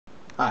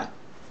Hi.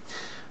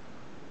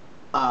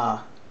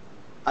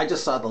 I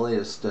just saw the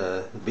latest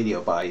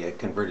video by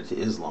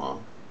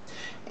Converted2Islam,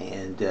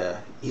 and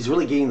he's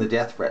really getting the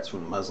death threats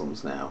from the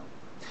Muslims now.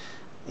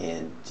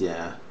 And you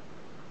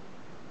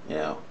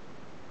know,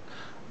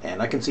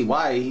 and I can see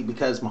why,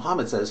 because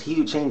Muhammad says, "He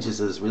who changes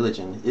his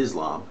religion,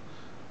 Islam,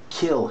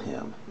 kill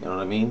him." You know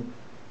what I mean?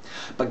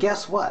 But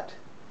guess what?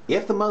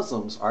 If the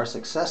Muslims are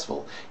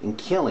successful in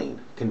killing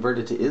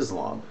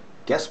Converted2Islam,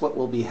 guess what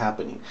will be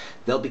happening?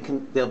 They'll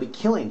be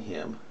killing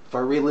him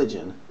for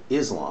religion,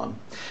 Islam,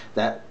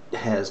 that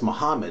has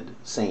Muhammad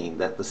saying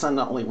that the sun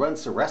not only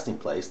runs to a resting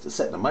place to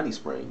set in a muddy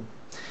spring,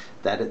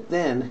 that it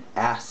then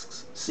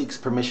seeks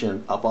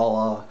permission of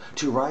Allah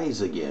to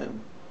rise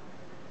again.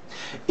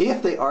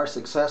 If they are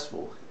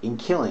successful in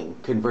killing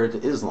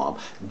Converted2Islam,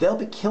 they'll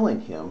be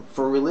killing him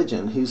for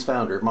religion whose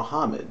founder,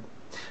 Muhammad,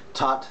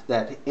 taught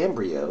that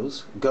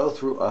embryos go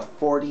through a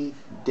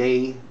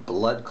 40-day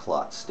blood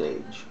clot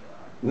stage.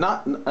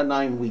 Not a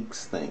 9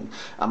 weeks thing.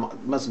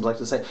 Muslims like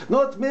to say,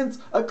 no, it means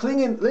a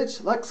clinging,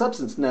 leech-like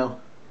substance. No.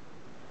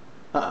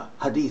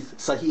 Hadith,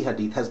 Sahih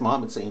Hadith, has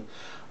Muhammad saying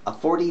a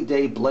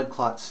 40-day blood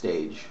clot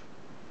stage.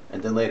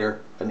 And then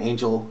later, an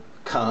angel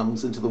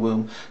comes into the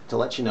womb to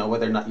let you know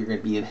whether or not you're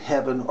going to be in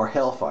heaven or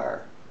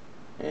hellfire.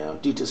 You know,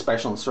 due to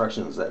special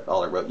instructions that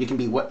Allah wrote. You can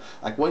be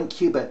like 1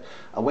 cubit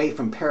away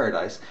from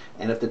paradise,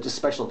 and if the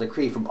special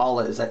decree from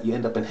Allah is that you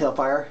end up in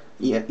hellfire,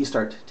 you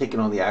start taking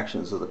on the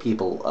actions of the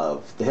people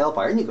of the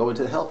hellfire, and you go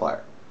into the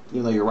hellfire,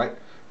 even though you're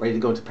ready to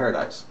go into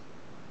paradise.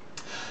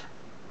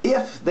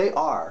 If they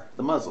are,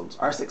 the Muslims,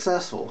 are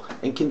successful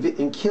in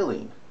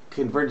killing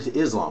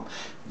Converted2Islam,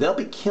 they'll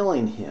be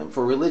killing him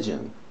for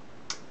religion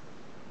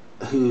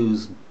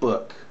whose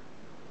book,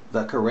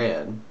 the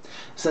Quran,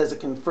 says it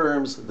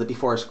confirms the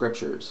before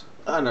scriptures.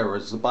 In other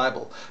words, the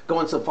Bible,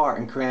 going so far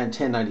in Quran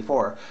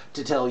 10:94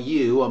 to tell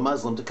you, a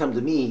Muslim, to come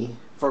to me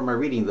for my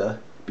reading the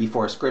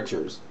before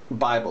scriptures,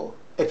 Bible,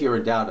 if you're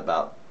in doubt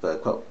about the,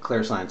 quote,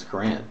 clear signs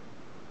Quran.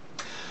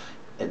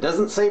 It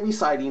doesn't say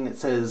reciting, it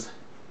says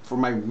for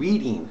my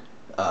reading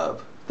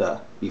of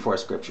the before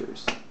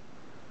scriptures.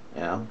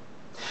 You know?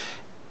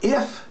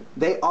 If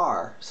they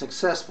are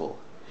successful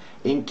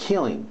in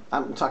killing,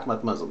 I'm talking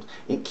about the Muslims,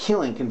 in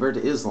killing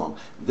Converted2Islam,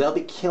 they'll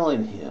be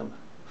killing him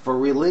for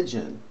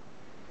religion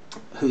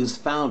whose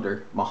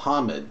founder,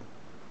 Muhammad,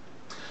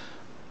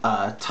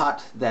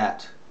 taught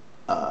that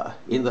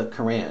in the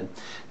Quran,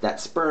 that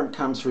sperm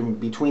comes from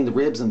between the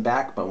ribs and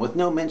backbone, with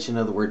no mention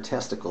of the word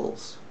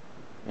testicles.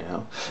 You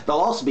know, they'll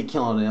also be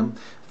killing him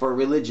for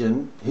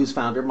religion whose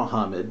founder,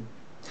 Muhammad,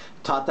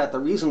 taught that the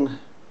reason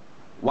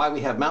why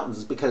we have mountains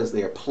is because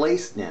they are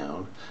placed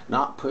down,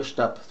 not pushed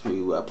up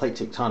through plate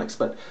tectonics,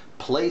 but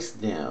placed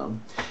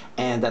down,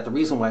 and that the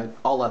reason why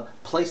Allah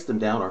placed them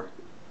down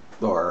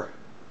or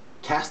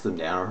cast them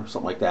down or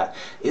something like that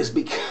is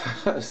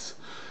because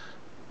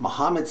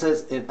Muhammad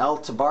says in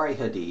Tabari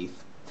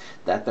hadith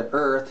that the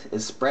earth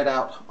is spread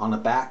out on the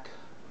back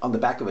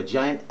of a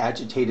giant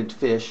agitated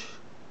fish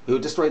who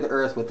would destroy the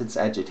earth with its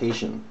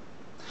agitation.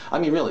 I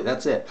mean, really,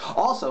 that's it.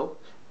 Also,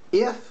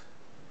 if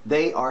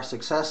they are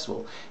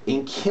successful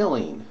in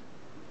killing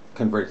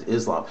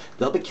Converted2Islam,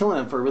 they'll be killing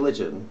them for a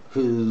religion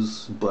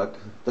whose book,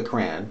 the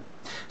Quran,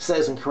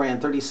 says in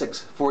Quran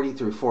 36:40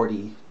 through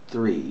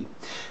 43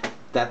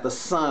 that the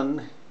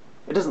sun,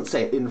 it doesn't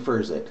say it,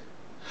 infers it,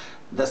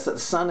 that the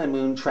sun and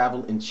moon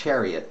travel in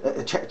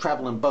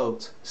travel in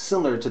boats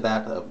similar to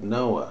that of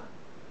Noah.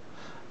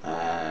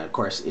 Of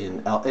course,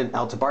 in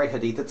Al-Tabari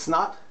hadith, it's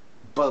not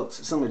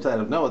boats similar to that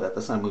of Noah that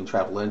the sun and moon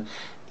travel in.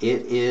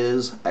 It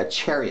is a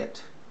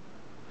chariot.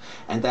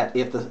 And that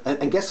if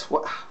and guess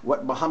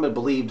what Muhammad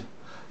believed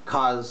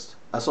caused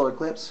a solar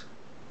eclipse?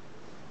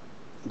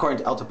 According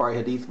to Al-Tabari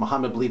hadith,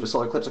 Muhammad believed a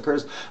solar eclipse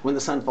occurs when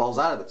the sun falls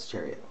out of its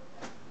chariot.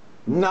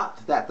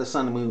 Not that the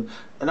sun and moon,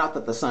 not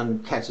that the sun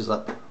catches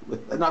up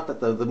with, not that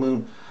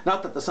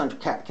the sun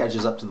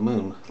catches up to the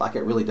moon like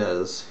it really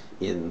does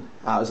in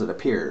as it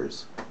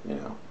appears. You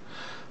know,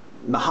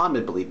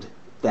 Muhammad believed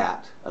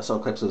that a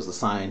solar eclipse was the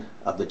sign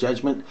of the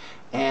judgment,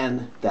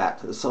 and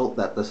that the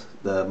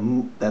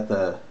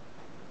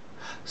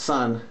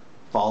sun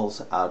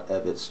falls out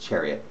of its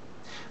chariot,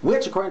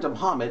 which, according to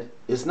Muhammad,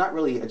 is not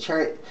really a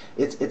chariot.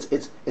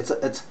 It's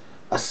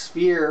a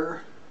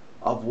sphere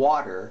of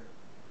water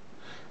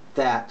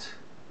that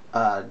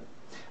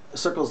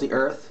circles the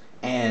earth,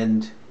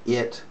 and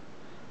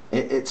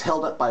it's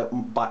held up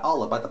by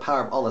Allah, by the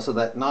power of Allah, so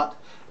that not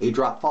a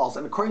drop falls.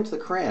 And according to the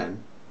Quran,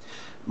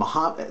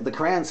 the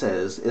Quran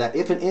says that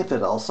if an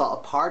infidel saw a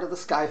part of the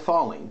sky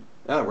falling,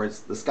 in other words,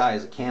 the sky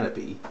is a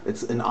canopy,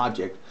 it's an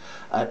object,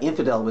 an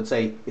infidel would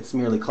say it's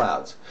merely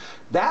clouds.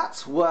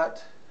 That's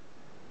what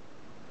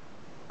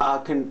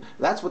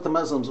the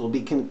Muslims will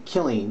be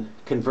killing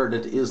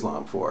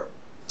Converted2Islam for.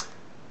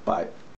 Bye.